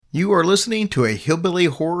You are listening to a Hillbilly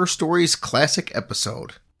Horror Stories classic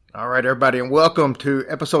episode. All right, everybody, and welcome to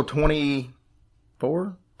episode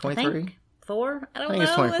 24? 23? I think 4? I don't know. I think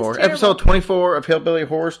it's 24. Episode 24 of Hillbilly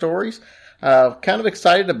Horror Stories. Kind of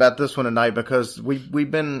excited about this one tonight because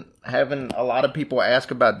we've been having a lot of people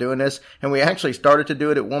ask about doing this, and we actually started to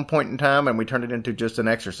do it at one point in time, and we turned it into just an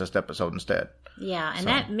Exorcist episode instead. Yeah, and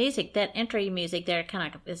that music, that entry music there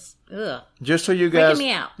kind of is, ugh. Just so you guys, freaking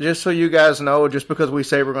me out. Just so you guys know, just because we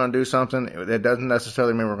say we're going to do something, it doesn't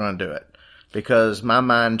necessarily mean we're going to do it. Because my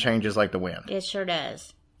mind changes like the wind. It sure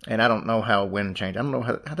does. And I don't know how wind changes. I don't know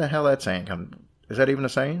how the hell that saying comes. Is that even a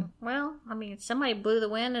saying? Well, I mean, somebody blew the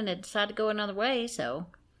wind and it decided to go another way, so.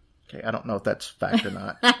 Okay, I don't know if that's fact or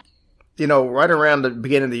not. You know, right around the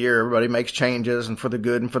beginning of the year, everybody makes changes, and for the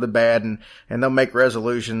good and for the bad, and they'll make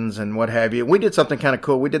resolutions and what have you. We did something kind of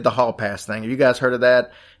cool. We did the Hall Pass thing. Have you guys heard of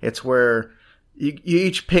that? It's where you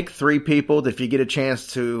each pick 3 people that if you get a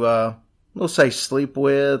chance to, we'll say sleep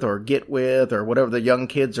with or get with or whatever the young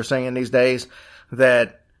kids are saying these days,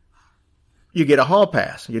 that you get a Hall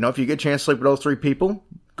Pass. You know, if you get a chance to sleep with those 3 people,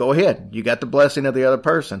 go ahead. You got the blessing of the other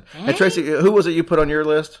person. Dang. And Tracy, who was it you put on your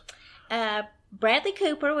list? Bradley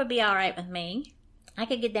Cooper would be all right with me. I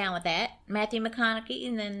could get down with that. Matthew McConaughey,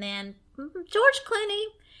 and then George Clooney.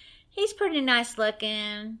 He's pretty nice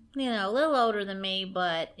looking. You know, a little older than me,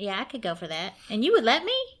 but yeah, I could go for that. And you would let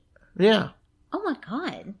me? Yeah. Oh my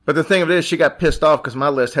God. But the thing of it is, she got pissed off because my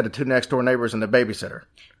list had the 2 next door neighbors and the babysitter.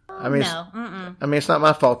 Oh, I mean, no. it's not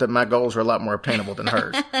my fault that my goals are a lot more obtainable than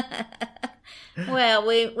hers. Well,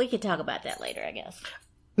 we could talk about that later, I guess.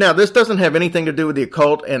 Now, this doesn't have anything to do with the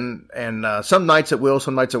occult, and some nights it will,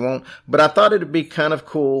 some nights it won't. But I thought it'd be kind of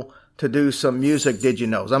cool to do some music did you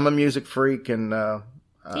knows. I'm a music freak, and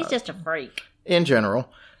he's just a freak in general.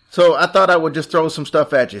 So I thought I would just throw some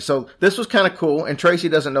stuff at you. So this was kind of cool, and Tracy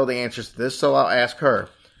doesn't know the answers to this, so I'll ask her.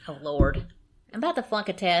 Oh, Lord. I'm about to flunk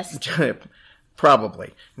a test.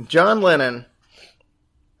 Probably. John Lennon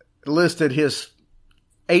listed his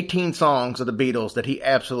 18 songs of the Beatles that he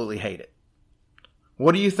absolutely hated.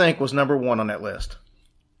 What do you think was number 1 on that list?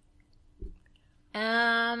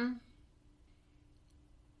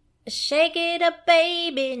 Shake it up,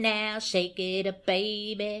 baby, now. Shake it up,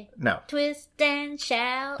 baby. No. Twist and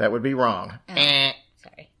shout. That would be wrong. Oh,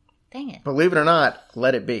 sorry. Dang it. Believe it or not,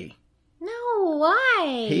 Let It Be. No,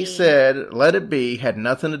 why? He said Let It Be had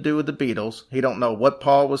nothing to do with the Beatles. He don't know what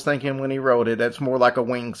Paul was thinking when he wrote it. That's more like a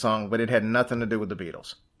Wings song, but it had nothing to do with the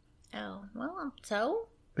Beatles. Oh, well, so?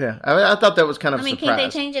 Yeah, I thought that was kind of a surprise. Can't they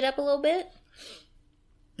change it up a little bit?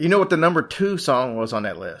 You know what the number 2 song was on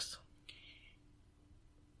that list?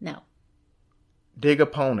 No. Dig a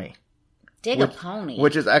Pony. A Pony.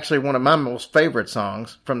 Which is actually one of my most favorite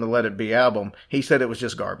songs from the Let It Be album. He said it was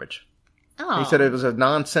just garbage. Oh. He said it was a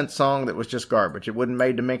nonsense song that was just garbage. It wasn't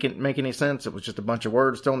made to make any sense. It was just a bunch of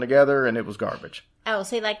words thrown together, and it was garbage. Oh,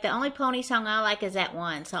 see, like the only Pony song I like is that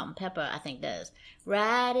one, Salt and Pepper, I think does.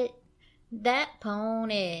 Ride it, that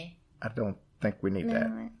pony. I don't think we need that.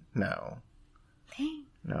 No. Dang.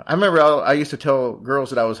 No. I remember I used to tell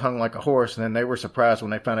girls that I was hung like a horse, and then they were surprised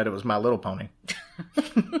when they found out it was My Little Pony.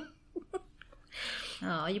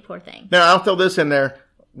 Oh, you poor thing. Now, I'll throw this in there.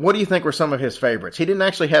 What do you think were some of his favorites? He didn't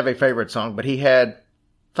actually have a favorite song, but he had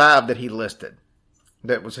 5 that he listed.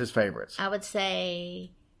 That was his favorites. I would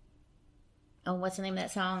say, what's the name of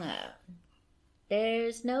that song?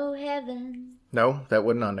 There's no heaven. No, that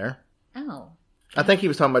wasn't on there. Oh. I think he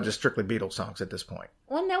was talking about just strictly Beatles songs at this point.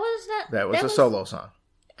 Well, That was a solo song.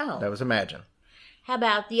 Oh. That was Imagine. How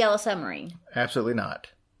about The Yellow Submarine? Absolutely not.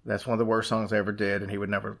 That's one of the worst songs I ever did, and he would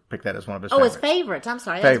never pick that as one of his favorites. Oh, his favorites. I'm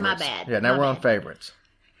sorry. Favorites. That's my bad. Yeah, now we're on favorites.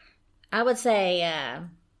 I would say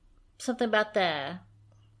something about the...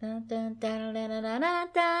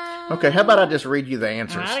 Okay, how about I just read you the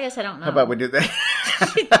answers? Right, I guess I don't know. How about we do that?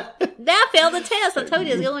 That failed the test. I told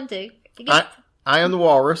you I was going to. I Am the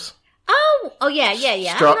Walrus. Oh, yeah.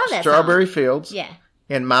 I know that Strawberry song. Fields. Yeah.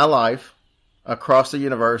 In My Life, Across the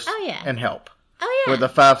Universe, Oh, yeah. and Help. Oh, yeah. Were the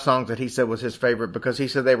 5 songs that he said was his favorite because he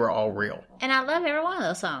said they were all real. And I love every one of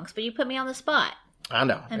those songs, but you put me on the spot. I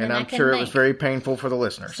know. And I'm sure it was very painful for the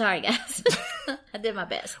listeners. Sorry, guys. I did my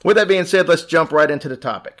best. With that being said, let's jump right into the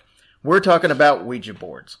topic. We're talking about Ouija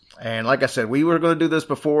boards. And like I said, we were going to do this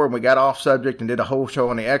before, and we got off subject and did a whole show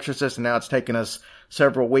on The Exorcist, and now it's taken us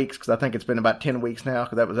several weeks, because I think it's been about 10 weeks now,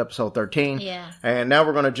 because that was episode 13. Yeah. And now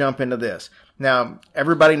we're going to jump into this. Now,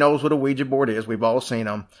 everybody knows what a Ouija board is. We've all seen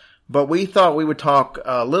them. But we thought we would talk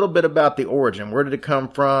a little bit about the origin. Where did it come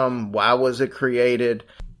from? Why was it created?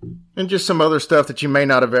 And just some other stuff that you may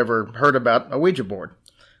not have ever heard about a Ouija board.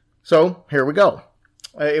 So, here we go.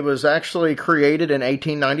 It was actually created in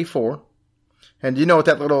 1894. And do you know what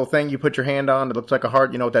that little thing you put your hand on that looks like a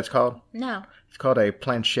heart, you know what that's called? No. It's called a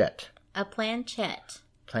planchette. A planchette.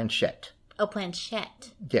 Planchette. Oh,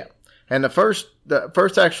 planchette. Yeah. And the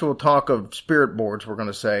first actual talk of spirit boards, we're going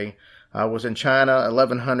to say, was in China,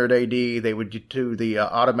 1100 AD. They would do the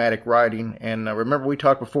automatic writing. And remember, we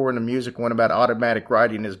talked before in the music one about automatic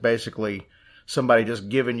writing is basically somebody just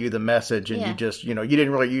giving you the message, and you just, you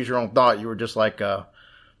didn't really use your own thought. You were just like, I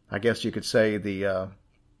guess you could say the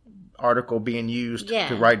article being used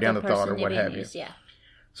to write down the thought or what have you. Yeah.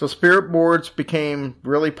 So spirit boards became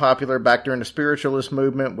really popular back during the spiritualist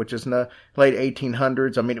movement, which is in the late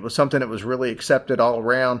 1800s. I mean, it was something that was really accepted all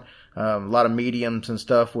around. A lot of mediums and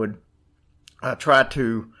stuff would try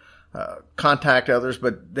to contact others,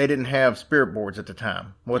 but they didn't have spirit boards at the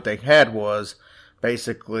time. What they had was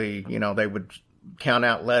basically, they would count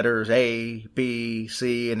out letters A, B,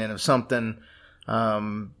 C, and then if something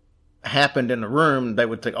happened in the room, they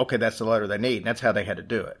would think, okay, that's the letter they need. And that's how they had to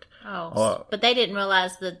do it. Oh, but they didn't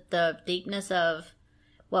realize the deepness of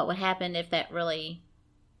what would happen if that really...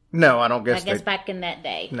 No, I don't guess. I guess back in that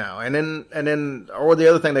day. No, and then, or the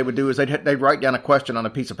other thing they would do is they'd write down a question on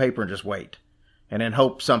a piece of paper and just wait, and then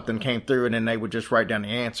hope something came through, and then they would just write down the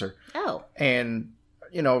answer. Oh. And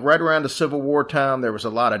right around the Civil War time, there was a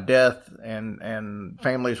lot of death, and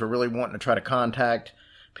families were really wanting to try to contact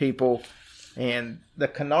people, and the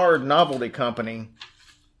Kennard Novelty Company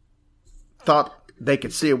thought they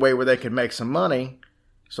could see a way where they could make some money,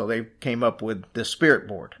 so they came up with the spirit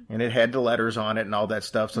board, and it had the letters on it and all that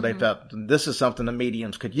stuff. So they thought this is something the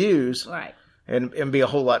mediums could use, right, and be a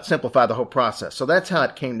whole lot simplify the whole process. So that's how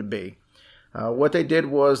it came to be. What they did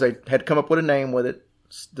was they had come up with a name with it.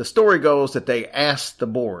 The story goes that they asked the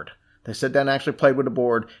board. They sat down and actually played with the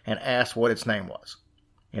board and asked what its name was,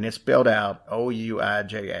 and it spelled out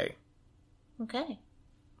Ouija. Okay,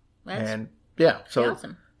 that's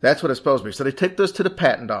awesome. That's what it's supposed to be. So they took this to the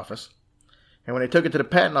patent office. And when they took it to the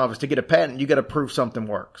patent office, to get a patent, you got to prove something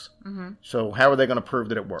works. Mm-hmm. So how are they going to prove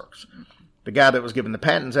that it works? The guy that was giving the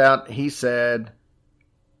patents out, he said,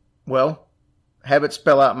 well, have it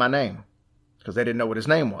spell out my name. Because they didn't know what his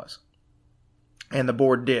name was. And the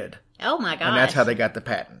board did. Oh, my gosh. And that's how they got the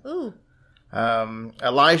patent. Ooh.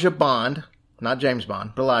 Elijah Bond, not James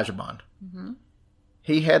Bond, but Elijah Bond. Mm-hmm.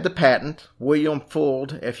 He had the patent. William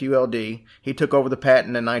Fuld, F-U-L-D, he took over the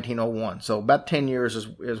patent in 1901. So about 10 years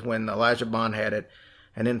is when Elijah Bond had it.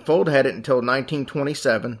 And then Fuld had it until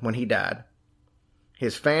 1927 when he died.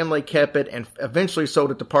 His family kept it and eventually sold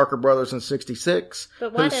it to Parker Brothers in 66.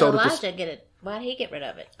 But why did Elijah get it? Why did he get rid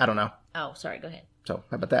of it? I don't know. Oh, sorry. Go ahead. So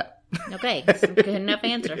how about that? Okay. Good enough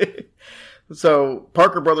answer. So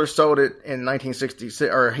Parker Brothers sold it in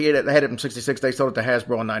 1966, or they had it in 66. They sold it to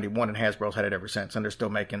Hasbro in 91, and Hasbro's had it ever since, and they're still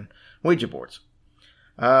making Ouija boards.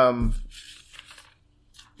 We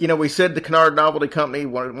said the Kennard Novelty Company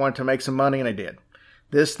wanted to make some money, and they did.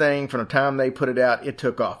 This thing, from the time they put it out, it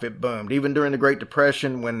took off. It boomed. Even during the Great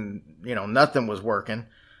Depression, when nothing was working,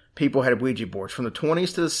 people had Ouija boards. From the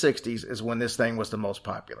 20s to the 60s is when this thing was the most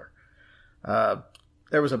popular.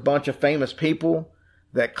 There was a bunch of famous people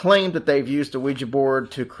that claim that they've used the Ouija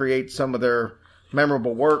board to create some of their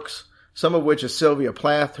memorable works, some of which is Sylvia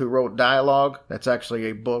Plath, who wrote Dialogue. That's actually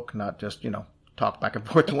a book, not just, talk back and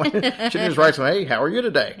forth. She just writes, hey, how are you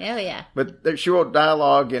today? Oh, yeah. But she wrote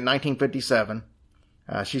Dialogue in 1957.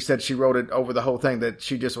 She said she wrote it over the whole thing, that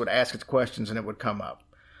she just would ask its questions and it would come up.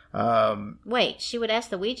 Wait, she would ask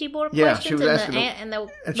the Ouija board questions? Yeah, she was asking and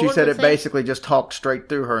she said it basically just talked straight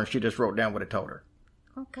through her, and she just wrote down what it told her.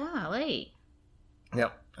 Oh, golly.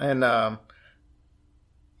 Yep. And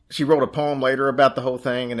she wrote a poem later about the whole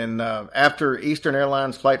thing. And then after Eastern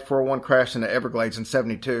Airlines Flight 401 crashed in the Everglades in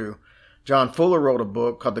 1972, John Fuller wrote a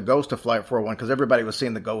book called The Ghost of Flight 401, because everybody was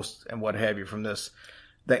seeing the ghosts and what have you from this.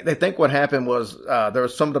 They think what happened was there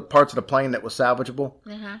was some of the parts of the plane that was salvageable,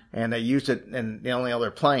 and they used it in the only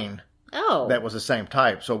other plane that was the same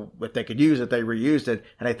type. So if they could use it, they reused it,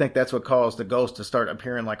 and I think that's what caused the ghost to start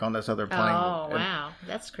appearing like on this other plane. Oh, wow.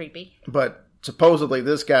 That's creepy. But supposedly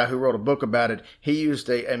this guy who wrote a book about it, he used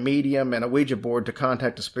a medium and a Ouija board to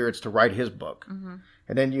contact the spirits to write his book. Mm-hmm.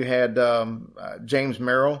 And then you had James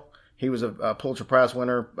Merrill. He was a Pulitzer Prize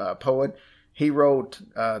winner poet. He wrote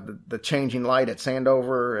the Changing Light at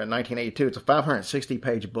Sandover in 1982. It's a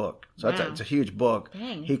 560-page book. So it's a huge book.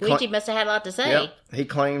 Dang. Ouija must have had a lot to say. Yep. He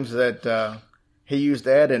claims that he used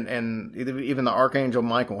that, and even the Archangel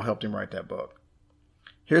Michael helped him write that book.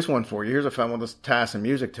 Here's one for you. Here's a fun one. Let's tie some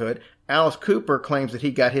music to it. Alice Cooper claims that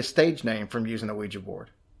he got his stage name from using a Ouija board.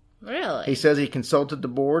 Really? He says he consulted the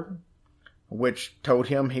board, which told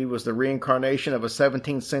him he was the reincarnation of a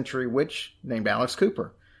 17th century witch named Alice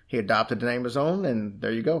Cooper. He adopted the name of his own, and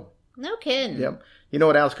there you go. No kidding. Yep. You know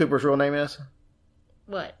what Alice Cooper's real name is?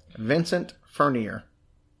 What? Vincent Furnier.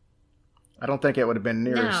 I don't think it would have been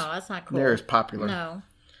No, that's not cool. near as popular. No.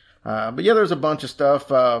 But yeah, there's a bunch of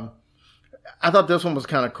stuff. I thought this one was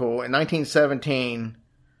kind of cool. In 1917,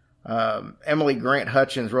 Emily Grant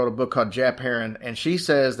Hutchins wrote a book called Jap Heron, and she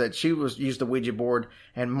says that she used the Ouija board,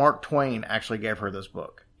 and Mark Twain actually gave her this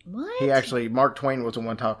book. What? Mark Twain was the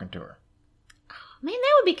one talking to her. Man,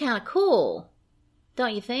 that would be kind of cool.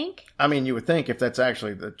 Don't you think? I mean, you would think if that's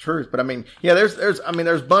actually the truth, but I mean, yeah, there's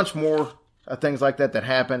a bunch more things like that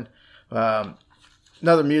happened.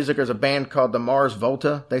 Another music, there's a band called the Mars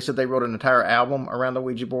Volta. They said they wrote an entire album around the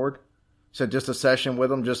Ouija board. So just a session with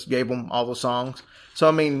them, just gave them all the songs. So,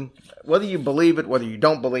 I mean, whether you believe it, whether you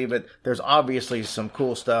don't believe it, there's obviously some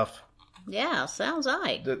cool stuff. Yeah, sounds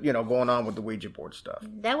like. That, going on with the Ouija board stuff.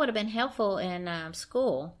 That would have been helpful in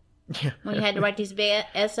school. Yeah. When you had to write these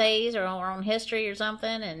essays or on history or something.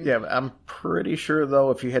 And yeah, but I'm pretty sure,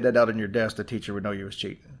 though, if you had that out on your desk, the teacher would know you was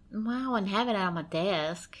cheating. Well, I wouldn't have it out on my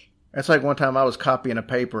desk. That's like one time I was copying a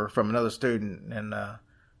paper from another student, and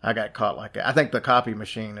I got caught like that. I think the copy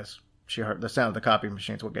machine she heard the sound of the copy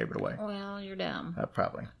machine is what gave it away. Well, you're dumb.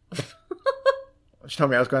 Probably. She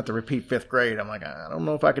told me I was going to have to repeat 5th grade. I'm like, I don't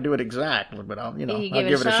know if I could do it exactly, but I'll give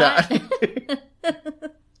it a shot.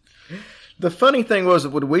 The funny thing was that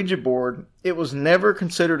with Ouija board, it was never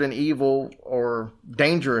considered an evil or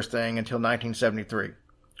dangerous thing until 1973.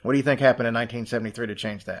 What do you think happened in 1973 to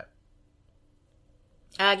change that?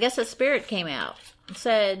 I guess a spirit came out and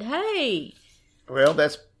said, hey. Well,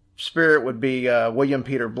 that spirit would be William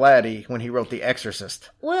Peter Blatty when he wrote The Exorcist.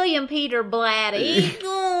 William Peter Blatty.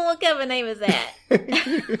 Oh, what kind of a name is that?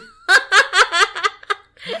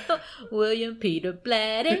 William Peter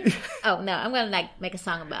Blatty. Oh, no, I'm going to make a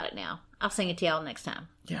song about it now. I'll sing it to y'all next time.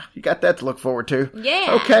 Yeah, you got that to look forward to.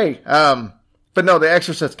 Yeah. Okay. But no, The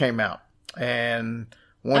Exorcist came out. And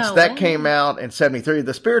once that came out in 73,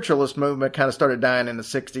 the spiritualist movement kind of started dying in the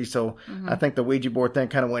 60s. So I think the Ouija board thing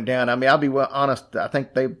kind of went down. I mean, I'll be honest. I think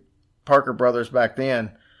Parker Brothers back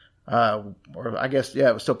then, or I guess,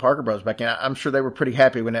 yeah, it was still Parker Brothers back then. I'm sure they were pretty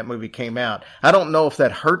happy when that movie came out. I don't know if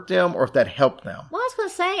that hurt them or if that helped them. Well, I was going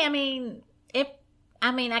to say,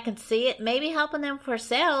 I can see it maybe helping them for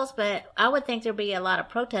sales, but I would think there'd be a lot of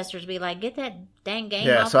protesters be like, get that dang game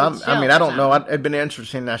off so the shelf I don't know. It'd been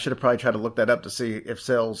interesting. I should have probably tried to look that up to see if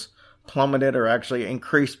sales plummeted or actually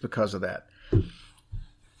increased because of that.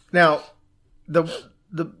 Now,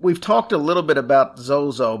 we've talked a little bit about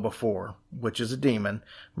Zozo before, which is a demon.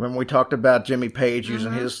 Remember we talked about Jimmy Page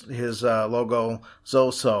using his logo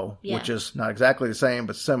Zoso, which is not exactly the same,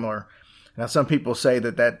 but similar. Now, some people say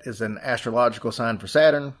that is an astrological sign for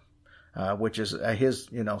Saturn, which is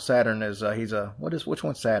Saturn is, which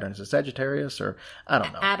one's Saturn? Is it Sagittarius or, I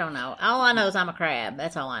don't know. I don't know. All I know is I'm a crab.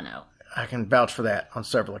 That's all I know. I can vouch for that on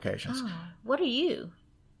several occasions. Oh, what are you?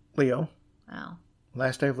 Leo. Oh.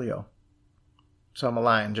 Last day of Leo. So I'm a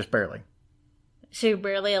lion, just barely. So you're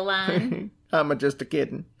barely a lion? I'm just a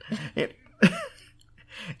kidding.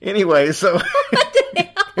 Anyway, so... What the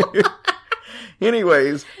hell?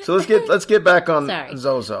 Anyways, so let's get back on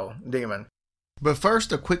Zozo Demon. But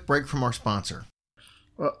first, a quick break from our sponsor.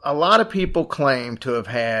 Well, a lot of people claim to have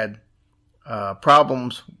had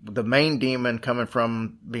problems with the main demon coming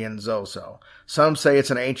from being Zozo. Some say it's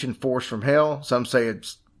an ancient force from hell. Some say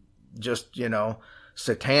it's just,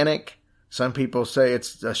 satanic. Some people say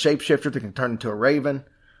it's a shapeshifter that can turn into a raven.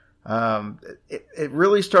 It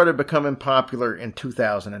really started becoming popular in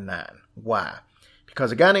 2009. Why?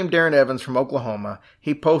 Because a guy named Darren Evans from Oklahoma,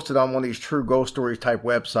 he posted on one of these true ghost stories type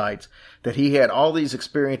websites that he had all these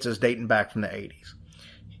experiences dating back from the 80s.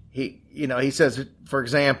 He says, for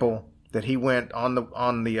example, that he went on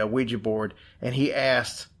the Ouija board and he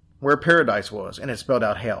asked where paradise was, and it spelled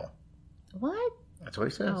out hell. What? That's what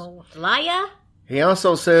he says. Oh, liar. He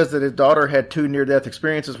also says that his daughter had 2 near-death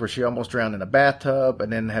experiences where she almost drowned in a bathtub,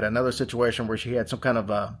 and then had another situation where she had some kind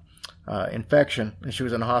of infection, and she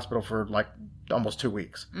was in the hospital for like almost 2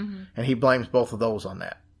 weeks. Mm-hmm. And he blames both of those on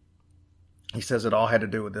that. He says it all had to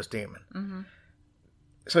do with this demon. Mm-hmm.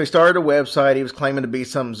 So he started a website. He was claiming to be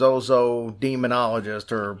some Zozo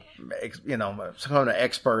demonologist or, some kind of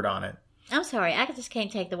expert on it. I'm sorry. I just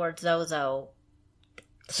can't take the word Zozo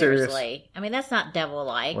seriously. Serious? I mean, that's not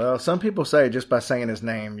devil-like. Well, some people say just by saying his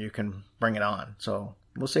name, you can bring it on. So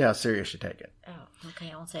we'll see how serious you take it. Oh,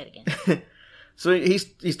 okay. I won't say it again. So he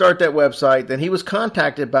started that website. Then he was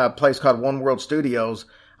contacted by a place called One World Studios.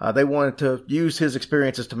 They wanted to use his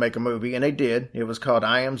experiences to make a movie, and they did. It was called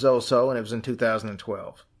I Am Zoso, and it was in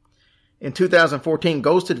 2012. In 2014,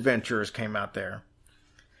 Ghost Adventures came out there.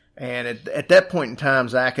 And at that point in time,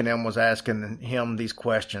 Zach and them was asking him these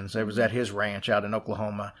questions. It was at his ranch out in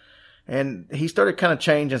Oklahoma. And he started kind of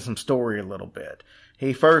changing some story a little bit.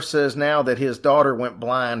 He first says now that his daughter went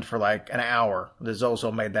blind for like an hour. The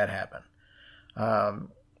Zoso made that happen.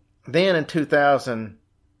 Then in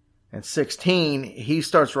 2016, he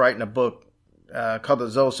starts writing a book called The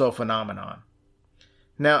Zoso Phenomenon.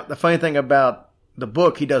 Now, the funny thing about the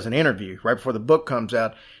book, he does an interview right before the book comes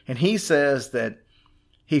out, and he says that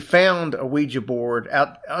he found a Ouija board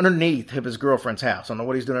out underneath of his girlfriend's house. I don't know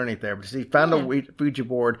what he's doing underneath there, but he found a Ouija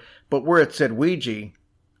board, but where it said Ouija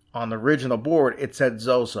on the original board, it said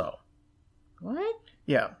Zoso. What?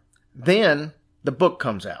 Yeah. Then the book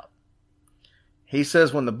comes out. He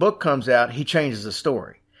says when the book comes out, he changes the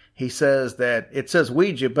story. He says that it says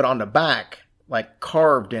Ouija, but on the back, like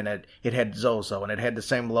carved in it, it had Zoso, and it had the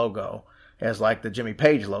same logo as like the Jimmy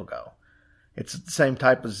Page logo. It's the same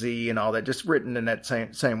type of Z and all that, just written in that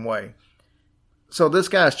same way. So this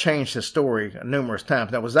guy's changed his story numerous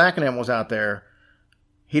times. Now, when Zach and him was out there,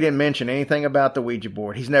 he didn't mention anything about the Ouija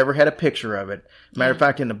board. He's never had a picture of it. Matter of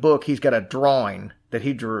fact, in the book, he's got a drawing that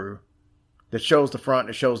he drew that shows the front and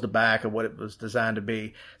it shows the back of what it was designed to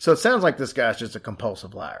be. So it sounds like this guy's just a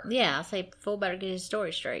compulsive liar. Yeah, I say Fool better get his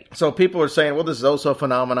story straight. So people are saying, well, this Zoso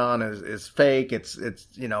phenomenon is fake. It's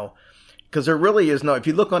you know, because there really is no, if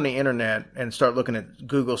you look on the internet and start looking at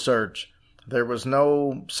Google search, there was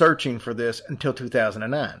no searching for this until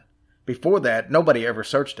 2009. Before that, nobody ever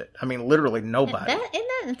searched it. I mean, literally nobody. Isn't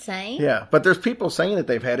that insane? Yeah, but there's people saying that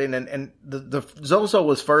they've had it, and the Zoso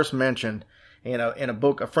was first mentioned in a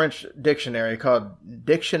book, a French dictionary called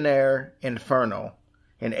Dictionnaire Infernal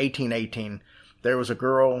in 1818. There was a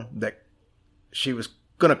girl that she was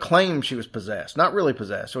going to claim she was possessed, not really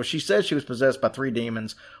possessed. So she said she was possessed by 3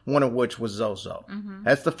 demons, one of which was Zoso. Mm-hmm.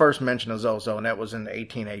 That's the first mention of Zoso, and that was in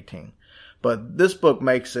 1818. But this book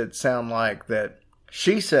makes it sound like that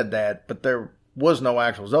she said that, but there was no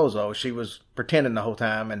actual Zoso. She was pretending the whole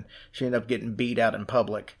time, and she ended up getting beat out in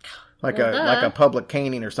public. Like a public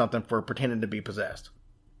caning or something for pretending to be possessed.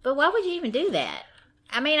 But why would you even do that?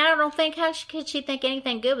 I mean, I don't think, how could she think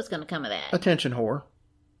anything good was going to come of that? Attention whore.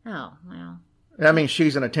 Oh, well. I mean,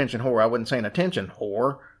 she's an attention whore. I wouldn't say an attention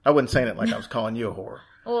whore. I wouldn't say it like I was calling you a whore.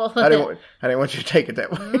 Well, I didn't want you to take it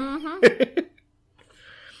that way. Mm-hmm.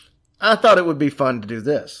 I thought it would be fun to do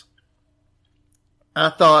this. I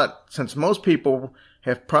thought, since most people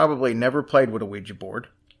have probably never played with a Ouija board,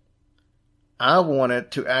 I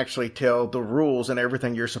wanted to actually tell the rules and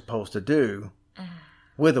everything you're supposed to do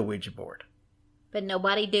with a Ouija board. But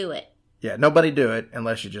nobody do it. Yeah, nobody do it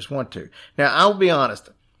unless you just want to. Now, I'll be honest.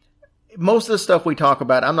 Most of the stuff we talk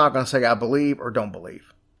about, I'm not going to say I believe or don't believe.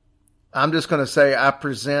 I'm just going to say I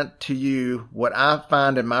present to you what I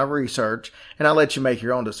find in my research, and I'll let you make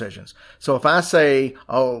your own decisions. So if I say,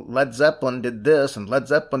 oh, Led Zeppelin did this and Led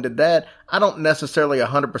Zeppelin did that, I don't necessarily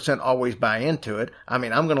 100% always buy into it. I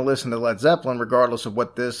mean, I'm going to listen to Led Zeppelin regardless of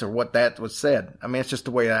what this or what that was said. I mean, it's just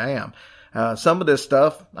the way I am. Some of this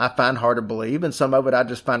stuff I find hard to believe, and some of it I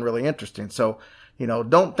just find really interesting. So, you know,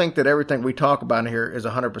 don't think that everything we talk about here is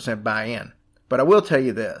 100% buy-in. But I will tell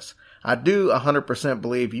you this. I do 100%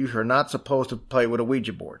 believe you are not supposed to play with a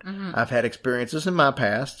Ouija board. Mm-hmm. I've had experiences in my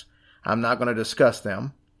past. I'm not going to discuss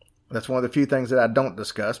them. That's one of the few things that I don't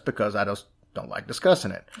discuss because I just don't like discussing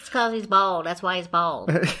it. It's because he's bald. That's why he's bald.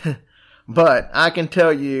 But I can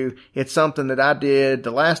tell you it's something that I did. The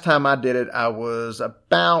last time I did it, I was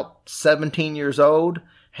about 17 years old,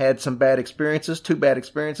 had some bad experiences, 2 bad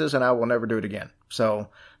experiences, and I will never do it again. So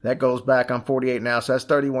that goes back. I'm 48 now, so that's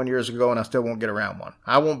 31 years ago, and I still won't get around one.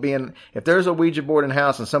 I won't be in. If there's a Ouija board in the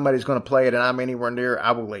house and somebody's going to play it and I'm anywhere near,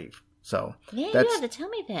 I will leave. So yeah, you have to tell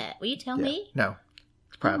me that. Will you tell me? No,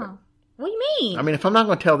 it's private. Oh, what do you mean? I mean, if I'm not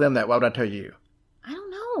going to tell them that, why would I tell you? I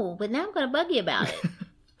don't know, but now I'm going to bug you about it.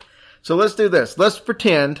 So let's do this. Let's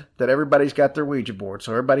pretend that everybody's got their Ouija board.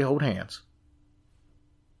 So everybody hold hands.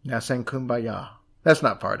 Now sing Kumbaya. That's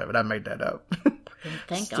not part of it. I made that up.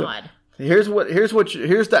 Thank God. Here's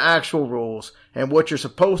the actual rules and what you're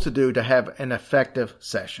supposed to do to have an effective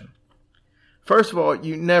session. First of all,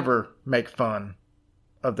 you never make fun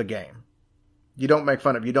of the game. You don't make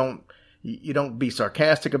fun of. You don't be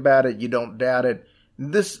sarcastic about it. You don't doubt it.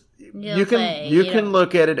 You can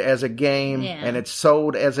look at it as a game, and it's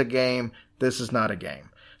sold as a game. This is not a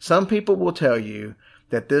game. Some people will tell you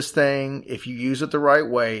that this thing, if you use it the right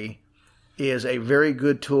way, is a very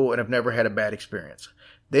good tool and have never had a bad experience.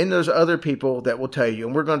 Then there's other people that will tell you,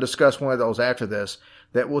 and we're going to discuss one of those after this,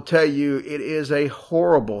 that will tell you it is a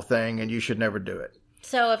horrible thing and you should never do it.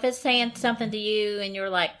 So if it's saying something to you and you're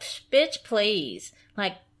like, bitch, please,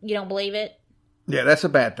 like, you don't believe it? Yeah, that's a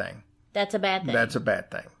bad thing. That's a bad thing. That's a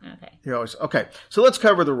bad thing. Okay. Okay, so let's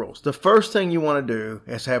cover the rules. The first thing you want to do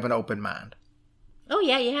is have an open mind. Oh,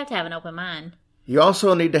 yeah, you have to have an open mind. You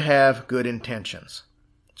also need to have good intentions.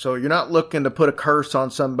 So you're not looking to put a curse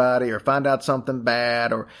on somebody or find out something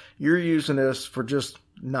bad, or you're using this for just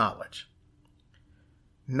knowledge.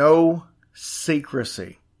 No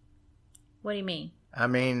secrecy. What do you mean? I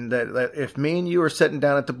mean, that if me and you are sitting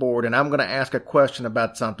down at the board and I'm going to ask a question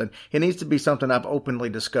about something, it needs to be something I've openly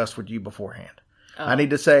discussed with you beforehand. Oh. I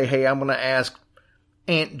need to say, hey, I'm going to ask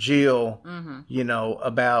Aunt Jill,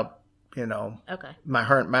 about, Okay.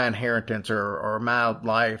 my inheritance or my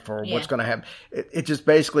life or what's going to happen. It just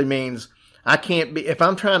basically means I can't be, if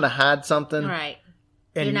I'm trying to hide something. Right.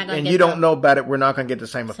 And you don't know about it, we're not going to get the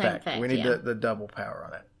same effect. We need yeah. the double power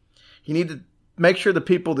on it. You need to make sure the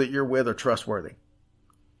people that you're with are trustworthy.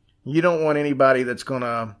 You don't want anybody that's going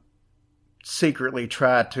to secretly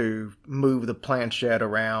try to move the planchette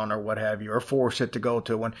around or what have you, or force it to go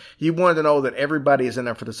to one. You want to know that everybody is in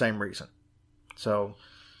there for the same reason. So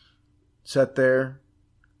sit there,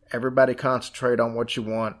 everybody concentrate on what you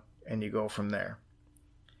want, and you go from there.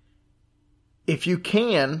 If you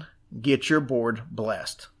can, get your board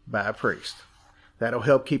blessed by a priest. That'll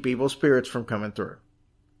help keep evil spirits from coming through.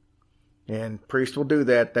 And priests will do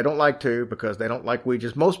that. They don't like to because they don't like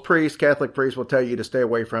Ouijas. Most priests, Catholic priests, will tell you to stay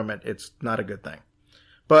away from it. It's not a good thing.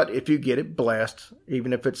 But if you get it blessed,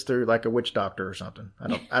 even if it's through like a witch doctor or something,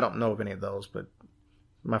 I don't know of any of those, but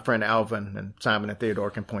my friend Alvin and Simon and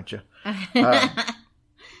Theodore can point you. You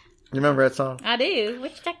remember that song? I do.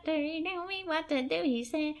 Witch doctor, you tell me what to do. He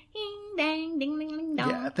said, ding, dang, ding, ding, ding, dong.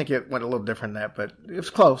 Yeah, I think it went a little different than that, but it was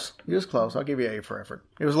close. It was close. I'll give you A for effort.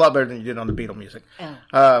 It was a lot better than you did on the Beatle music.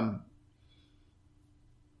 Oh.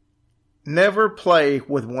 Never play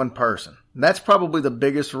with one person. That's probably the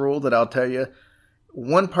biggest rule that I'll tell you.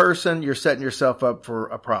 One person, you're setting yourself up for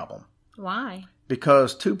a problem. Why?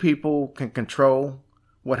 Because two people can control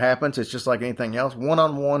what happens. It's just like anything else.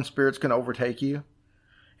 One-on-one, spirits can overtake you,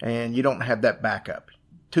 and you don't have that backup.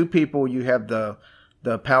 Two people, you have the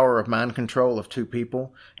power of mind control of two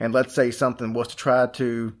people. And let's say something was to try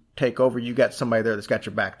to take over, you got somebody there that's got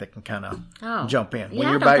your back that can kind of jump in. Yeah,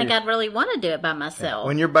 I don't think I'd really want to do it by myself.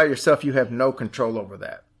 When you're by yourself, you have no control over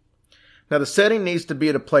that. Now, the setting needs to be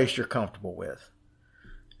at a place you're comfortable with.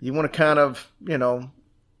 You want to kind of,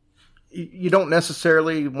 you don't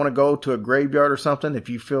necessarily want to go to a graveyard or something if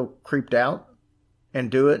you feel creeped out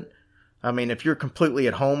and do it. I mean, if you're completely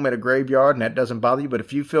at home at a graveyard and that doesn't bother you, but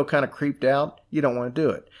if you feel kind of creeped out, you don't want to do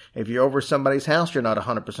it. If you're over somebody's house you're not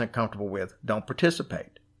 100% comfortable with, don't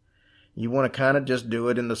participate. You want to kind of just do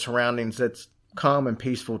it in the surroundings that's calm and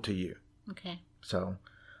peaceful to you. Okay. So,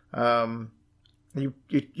 you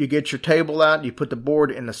get your table out, you put the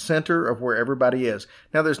board in the center of where everybody is.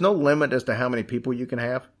 Now, there's no limit as to how many people you can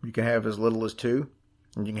have. You can have as little as 2,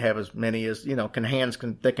 and you can have as many as,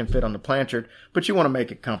 that can fit on the planchard, but you want to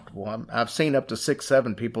make it comfortable. I've seen up to 6,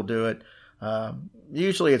 7 people do it.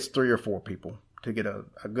 Usually it's 3 or 4 people to get a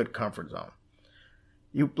good comfort zone.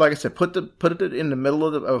 You, like I said, put it in the middle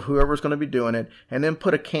of whoever's going to be doing it, and then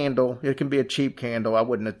put a candle. It can be a cheap candle. I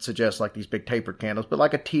wouldn't suggest like these big tapered candles, but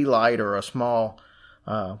like a tea light or a small,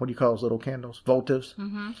 what do you call those little candles? Votives.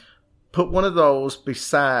 Mm-hmm. Put one of those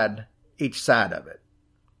beside each side of it,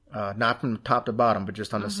 not from top to bottom, but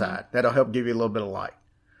just on the side. That'll help give you a little bit of light.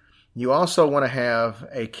 You also want to have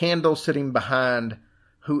a candle sitting behind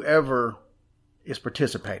whoever is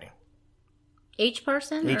participating. Each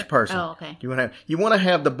person? Each person. Oh, okay. You want to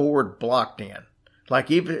have the board blocked in. Like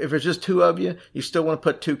even if it's just 2 of you, you still want to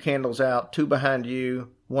put 2 candles out, 2 behind you,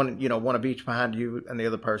 one of each behind you and the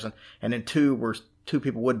other person, and then 2 where 2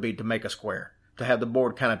 people would be to make a square, to have the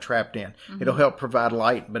board kind of trapped in. Mm-hmm. It'll help provide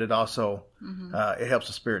light, but it also it helps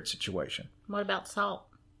the spirit situation. What about salt?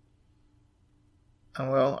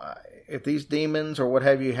 Well, if these demons or what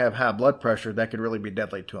have you have high blood pressure, that could really be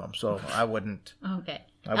deadly to them. So I wouldn't. Okay.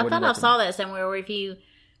 I thought I saw that somewhere where if you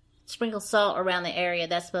sprinkle salt around the area,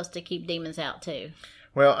 that's supposed to keep demons out too.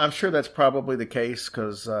 Well, I'm sure that's probably the case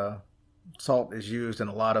because salt is used in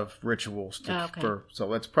a lot of rituals. So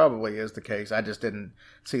that's probably is the case. I just didn't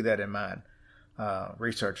see that in my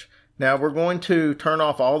research. Now we're going to turn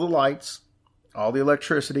off all the lights, all the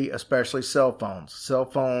electricity, especially cell phones. Cell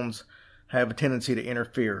phones have a tendency to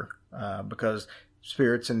interfere because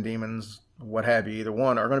spirits and demons, what have you, either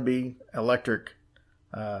one are going to be electric.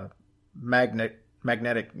 Magnetic,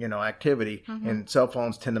 activity, and cell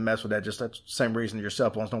phones tend to mess with that. Just that's the same reason your cell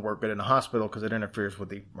phones don't work good in the hospital because it interferes with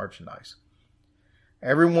the merchandise.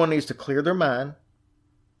 Everyone needs to clear their mind,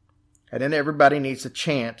 and then everybody needs to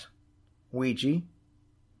chant, Ouija,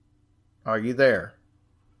 are you there?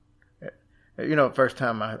 You know, the first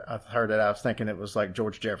time I heard it, I was thinking it was like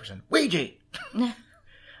George Jefferson. Ouija!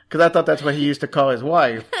 Because I thought that's what he used to call his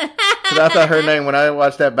wife. Because I thought her name, when I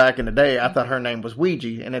watched that back in the day, I thought her name was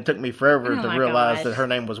Ouija. And it took me forever to realize that her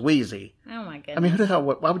name was Wheezy. Oh, my goodness. I mean, who the hell,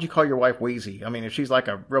 why would you call your wife Wheezy? I mean, if she's like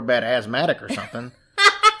a real bad asthmatic or something.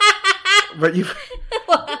 But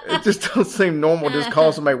it just don't seem normal to just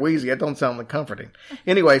call somebody Wheezy. It don't sound like comforting.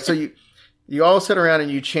 Anyway, so you all sit around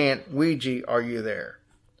and you chant, Ouija, are you there?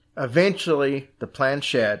 Eventually, the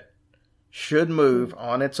planchette should move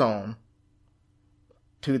on its own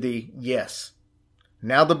to the yes.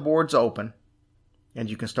 Now the board's open and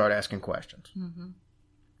you can start asking questions. Mm-hmm.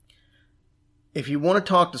 If you want to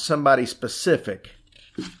talk to somebody specific,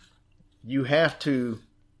 you have to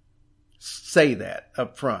say that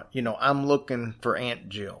up front. You know, I'm looking for Aunt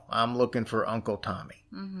Jill. I'm looking for Uncle Tommy.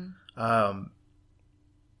 Mm-hmm.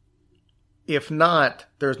 If not,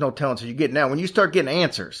 there's no telling. So you get now, when you start getting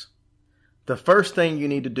answers, the first thing you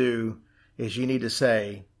need to do is you need to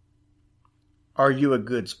say, are you a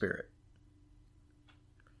good spirit?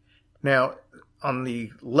 Now, on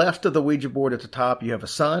the left of the Ouija board at the top, you have a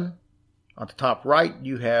sun. On the top right,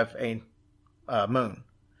 you have a moon.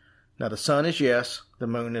 Now, the sun is yes, the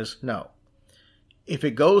moon is no. If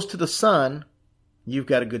it goes to the sun, you've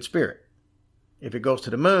got a good spirit. If it goes to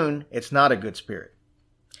the moon, it's not a good spirit.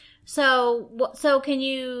 So can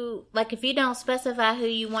you, like, if you don't specify who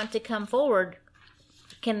you want to come forward,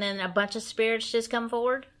 can then a bunch of spirits just come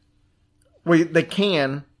forward? Well, they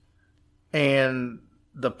can, and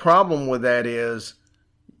the problem with that is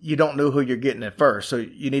you don't know who you're getting at first. So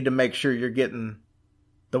you need to make sure you're getting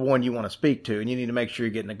the one you want to speak to, and you need to make sure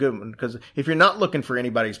you're getting a good one. Because if you're not looking for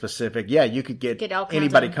anybody specific, yeah, you could get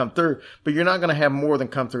anybody come through, but you're not going to have more than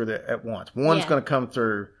come through at once. One's going to come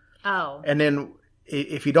through. Oh. And then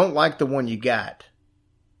if you don't like the one you got,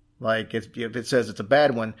 like if it says it's a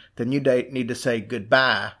bad one, then you need to say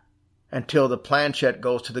goodbye until the planchette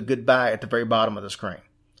goes to the goodbye at the very bottom of the screen.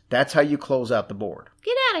 That's how you close out the board.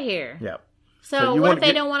 Get out of here. Yeah. So what if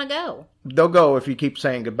they don't want to go? They'll go if you keep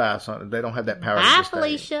saying goodbye. So they don't have that power. Bye,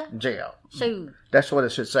 Felicia. Jail. So that's what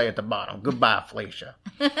it should say at the bottom. Goodbye, Felicia.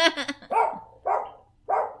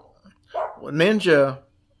 Well, Ninja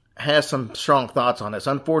has some strong thoughts on this.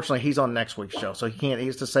 Unfortunately, he's on next week's show, so he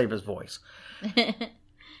has to save his voice.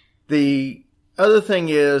 The other thing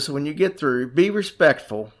is, when you get through, be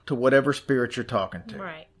respectful to whatever spirit you're talking to.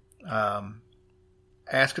 Right.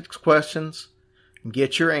 Ask questions.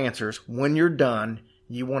 Get your answers. When you're done,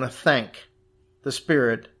 you want to thank the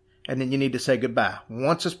spirit, and then you need to say goodbye.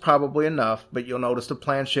 Once is probably enough, but you'll notice the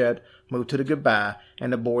planchette move to the goodbye,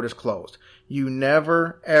 and the board is closed. You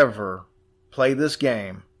never, ever play this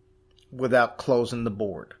game without closing the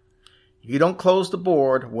board. If you don't close the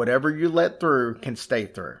board, whatever you let through can stay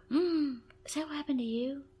through. Is that what happened to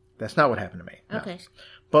you? That's not what happened to me. Okay. No.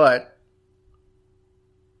 But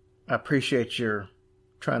I appreciate your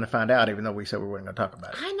trying to find out, even though we said we weren't going to talk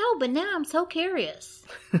about it. I know, but now I'm so curious.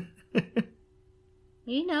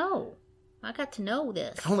 You know, I got to know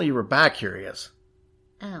this. If only you were back curious.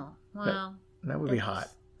 Oh, well. That would be hot.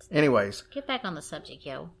 Anyways. Get back on the subject,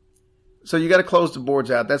 yo. So you got to close the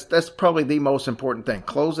boards out. That's probably the most important thing.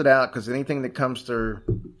 Close it out, because anything that comes through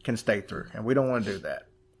can stay through, and we don't want to do that.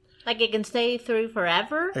 Like it can stay through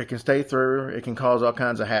forever? It can stay through. It can cause all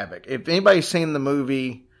kinds of havoc. If anybody's seen the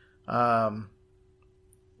movie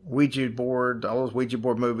Ouija board, all those Ouija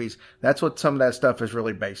board movies, that's what some of that stuff is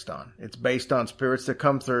really based on. It's based on spirits that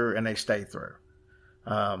come through and they stay through.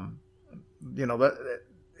 You know,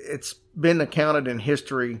 it's been accounted in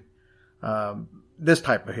history, this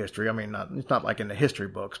type of history. I mean, it's not like in the history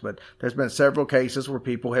books, but there's been several cases where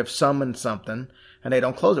people have summoned something and they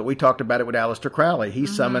don't close it. We talked about it with Aleister Crowley. He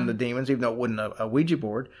summoned the demons, even though it wasn't a Ouija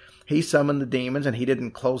board. He summoned the demons and he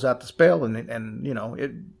didn't close out the spell, and you know,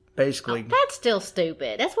 it basically... Oh, that's still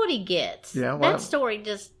stupid. That's what he gets. Yeah, well, that story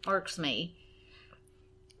just irks me.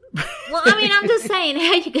 Well, I mean, I'm just saying,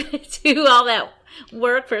 how you going to do all that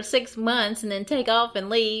work for 6 months and then take off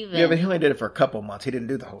and leave? And... Yeah, but he only did it for a couple months. He didn't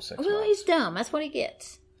do the whole 6 months. Well, he's dumb. That's what he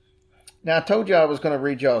gets. Now, I told you I was going to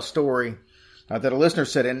read y'all a story that a listener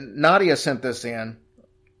sent in. Nadia sent this in,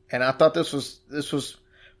 and I thought this was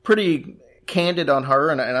pretty candid on her,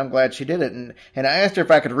 and I'm glad she did it. And I asked her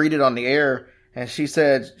if I could read it on the air, and she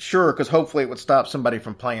said, sure, because hopefully it would stop somebody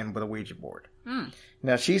from playing with a Ouija board.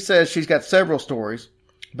 Now, she says she's got several stories,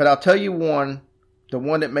 but I'll tell you the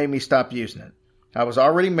one that made me stop using it. I was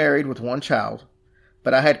already married with one child,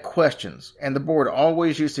 but I had questions, and the board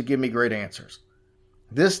always used to give me great answers.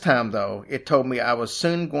 This time, though, it told me I was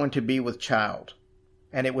soon going to be with child,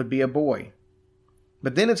 and it would be a boy.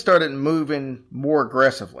 But then it started moving more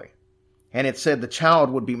aggressively, and it said the child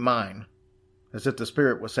would be mine. as if the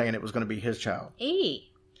spirit was saying it was going to be his child.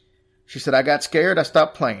 Eee. She said, I got scared. I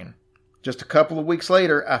stopped playing. Just a couple of weeks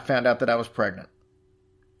later, I found out that I was pregnant.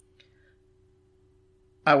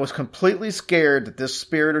 I was completely scared that this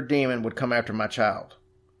spirit or demon would come after my child.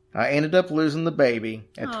 I ended up losing the baby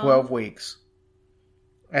at 12 weeks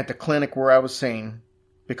at the clinic where I was seen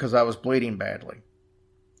because I was bleeding badly.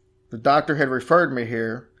 The doctor had referred me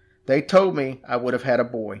here. They told me I would have had a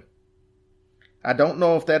boy. I don't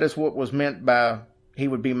know if that is what was meant by he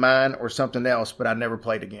would be mine or something else, but I never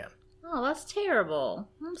played again. Oh, that's terrible.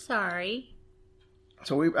 I'm sorry.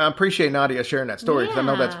 So I appreciate Nadia sharing that story because I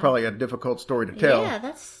know that's probably a difficult story to tell. Yeah,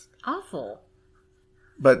 that's awful.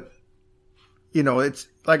 But, you know, it's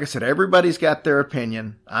like I said, everybody's got their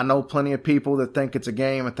opinion. I know plenty of people that think it's a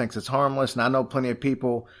game and thinks it's harmless. And I know plenty of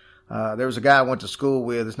people. There was a guy I went to school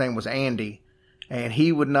with. His name was Andy. And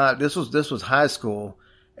he would not, this was high school.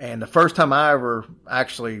 And the first time I ever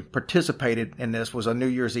actually participated in this was a New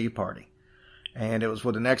Year's Eve party. And it was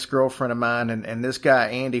with an ex-girlfriend of mine. And this guy,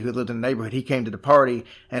 Andy, who lived in the neighborhood, he came to the party.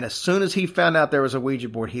 And as soon as he found out there was a Ouija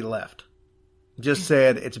board, he left. Just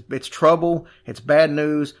said, it's trouble. It's bad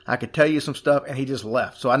news. I could tell you some stuff. And he just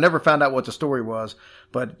left. So I never found out what the story was.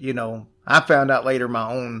 But, you know, I found out later my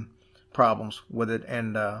own problems with it.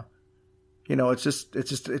 And, you know, it's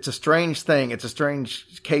a strange thing. It's a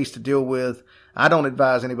strange case to deal with. I don't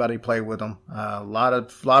advise anybody to play with them. A lot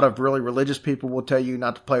of really religious people will tell you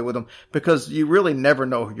not to play with them because you really never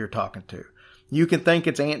know who you're talking to. You can think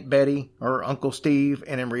it's Aunt Betty or Uncle Steve,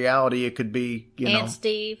 and in reality, it could be, Aunt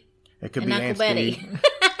Steve. It could and be Uncle Aunt Betty. Steve.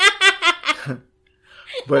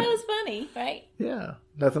 But, that was funny, right? Yeah,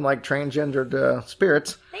 nothing like transgendered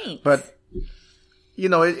spirits. Thanks. But you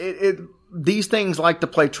know, these things like to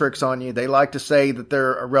play tricks on you. They like to say that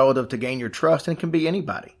they're a relative to gain your trust, and it can be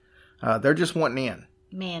anybody. They're just wanting in.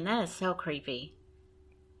 Man, that is so creepy.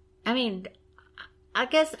 I mean,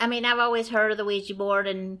 I've always heard of the Ouija board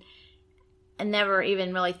and never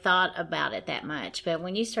even really thought about it that much. But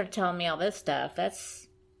when you started telling me all this stuff,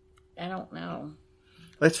 I don't know.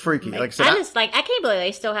 It's freaky. Like I said, I can't believe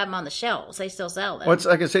they still have them on the shelves. They still sell them. Well, it's,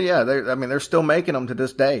 like I said, yeah. They're still making them to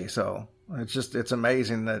this day. So it's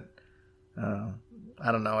amazing that,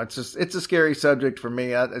 I don't know. It's a scary subject for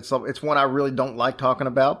me. It's one I really don't like talking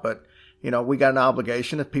about, but you know, we got an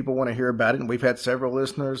obligation if people want to hear about it, and we've had several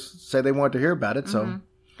listeners say they want to hear about it. So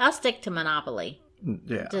I'll stick to Monopoly.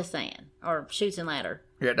 Yeah. Just saying. Or Chutes and Ladder.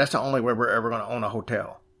 Yeah, that's the only way we're ever going to own a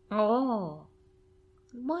hotel. Oh.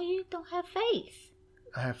 Well, you don't have faith.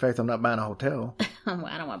 I have faith I'm not buying a hotel. Well,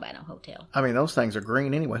 I don't want to buy no hotel. I mean, those things are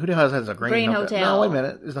green anyway. Who the hell has a green hotel? No, wait a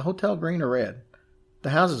minute. Is the hotel green or red?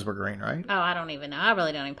 The houses were green, right? Oh, I don't even know. I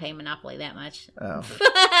really don't even pay Monopoly that much. Oh.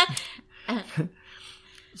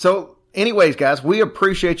 So, anyways, guys, we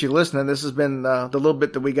appreciate you listening. This has been the little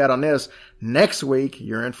bit that we got on this. Next week,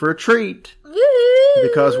 you're in for a treat. Woo-hoo!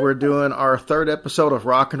 Because we're doing our third episode of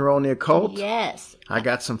Rock and Roll and the Occult. Yes. I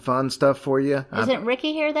got some fun stuff for you. Isn't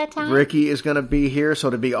Ricky here that time? Ricky is going to be here, so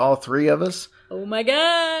to be all three of us. Oh my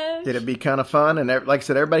gosh. It'll be kind of fun. And like I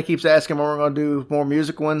said, everybody keeps asking when we're going to do more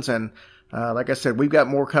music ones. And like I said, we've got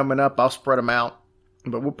more coming up. I'll spread them out.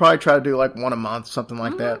 But we'll probably try to do like one a month, something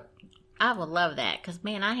like that. I would love that because,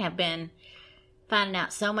 man, I have been finding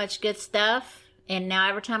out so much good stuff. And now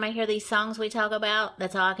every time I hear these songs we talk about,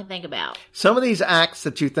 that's all I can think about. Some of these acts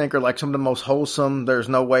that you think are like some of the most wholesome, there's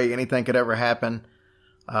no way anything could ever happen.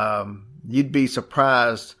 You'd be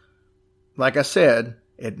surprised. Like I said,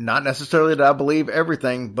 not necessarily that I believe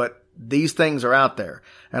everything, but these things are out there.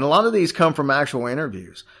 And a lot of these come from actual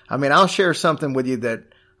interviews. I mean, I'll share something with you that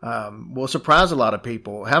will surprise a lot of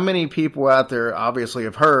people. How many people out there obviously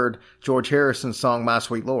have heard George Harrison's song, My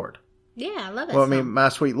Sweet Lord? Yeah, I love it. Well, I mean, My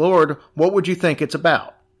Sweet Lord, what would you think it's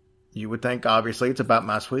about? You would think, obviously, it's about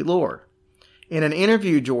My Sweet Lord. In an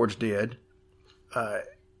interview George did,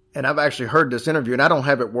 and I've actually heard this interview, and I don't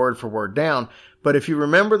have it word for word down, but if you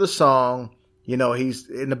remember the song, you know, he's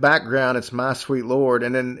in the background, it's My Sweet Lord,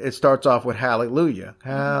 and then it starts off with Hallelujah.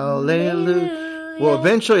 Hallelujah. Well,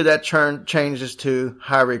 eventually that changes to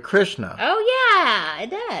Hare Krishna. Oh, yeah, it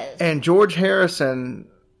does. And George Harrison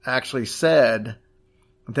actually said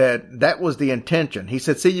that was the intention. He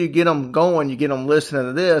said, see, you get them going, you get them listening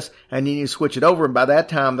to this, and then you switch it over, and by that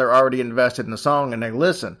time, they're already invested in the song, and they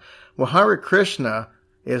listen. Well, Hare Krishna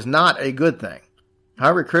is not a good thing.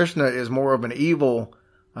 Hare Krishna is more of an evil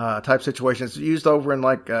type situation. It's used over in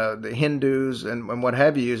like the Hindus and what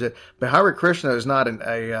have you use it. But Hare Krishna is not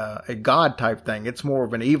a God type thing. It's more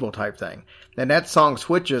of an evil type thing. And that song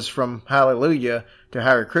switches from Hallelujah to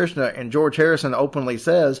Hare Krishna. And George Harrison openly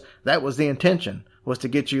says that was the intention, was to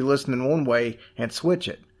get you listening one way and switch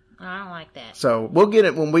it. I don't like that. So we'll get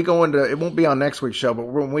it when we go into, it won't be on next week's show, but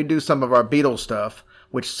when we do some of our Beatles stuff,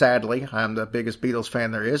 which sadly, I'm the biggest Beatles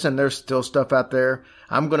fan there is, and there's still stuff out there.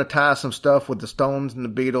 I'm going to tie some stuff with the Stones and the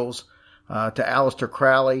Beatles to Aleister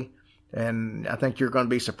Crowley, and I think you're going to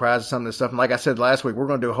be surprised at some of this stuff. And like I said last week, we're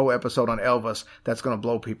going to do a whole episode on Elvis that's going to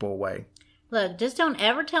blow people away. Look, just don't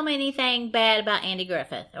ever tell me anything bad about Andy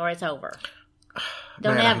Griffith, or it's over.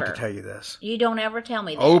 Don't Man, ever. I hate to tell you this. You don't ever tell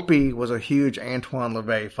me that. Opie was a huge Antoine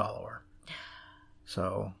LaVey follower.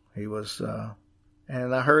 So he was,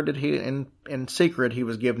 and I heard that he, in secret, he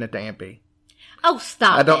was giving it to Ampy. Oh,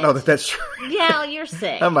 stop I don't it. know that that's true. Yeah, you're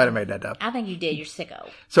sick. I might have made that up. I think you did. You're sicko.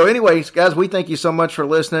 So anyways, guys, we thank you so much for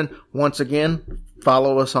listening. Once again,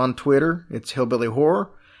 follow us on Twitter. It's Hillbilly Horror.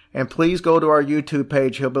 And please go to our YouTube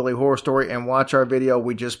page, Hillbilly Horror Story, and watch our video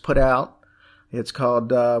we just put out. It's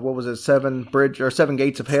called, what was it, Seven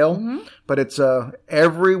Gates of Hell. Mm-hmm. But it's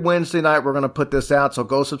every Wednesday night we're going to put this out. So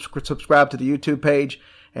go subscribe to the YouTube page,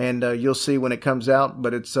 and you'll see when it comes out.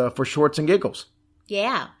 But it's for shorts and giggles.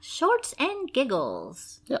 Yeah, shorts and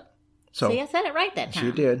giggles. Yeah. So, see, I said it right that time.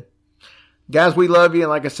 You did. Guys, we love you. And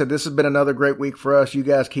like I said, this has been another great week for us. You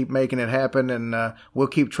guys keep making it happen, and we'll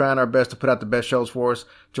keep trying our best to put out the best shows for us.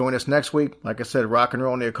 Join us next week. Like I said, Rock and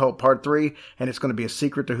Roll and the Occult Part 3, and it's going to be a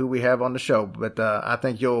secret to who we have on the show. But I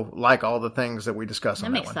think you'll like all the things that we discuss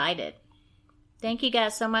on that one. I'm excited. Thank you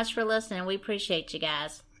guys so much for listening. We appreciate you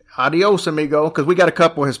guys. Adios, amigo, because we got a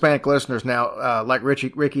couple of Hispanic listeners now, like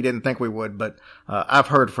Ricky didn't think we would, but I've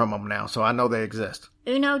heard from them now, so I know they exist.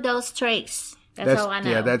 Uno, dos, tres. That's all I know.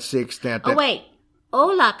 Yeah, that's the extent. Oh, wait.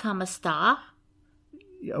 Hola, ¿cómo está?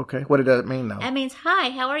 Okay, what did that mean, though? That means, hi,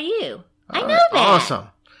 how are you? I know that. Awesome.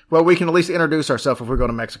 Well, we can at least introduce ourselves if we go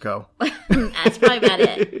to Mexico. That's probably about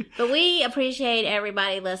it. But we appreciate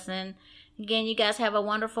everybody listening. Again, you guys have a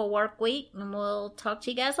wonderful work week, and we'll talk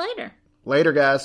to you guys later. Later, guys.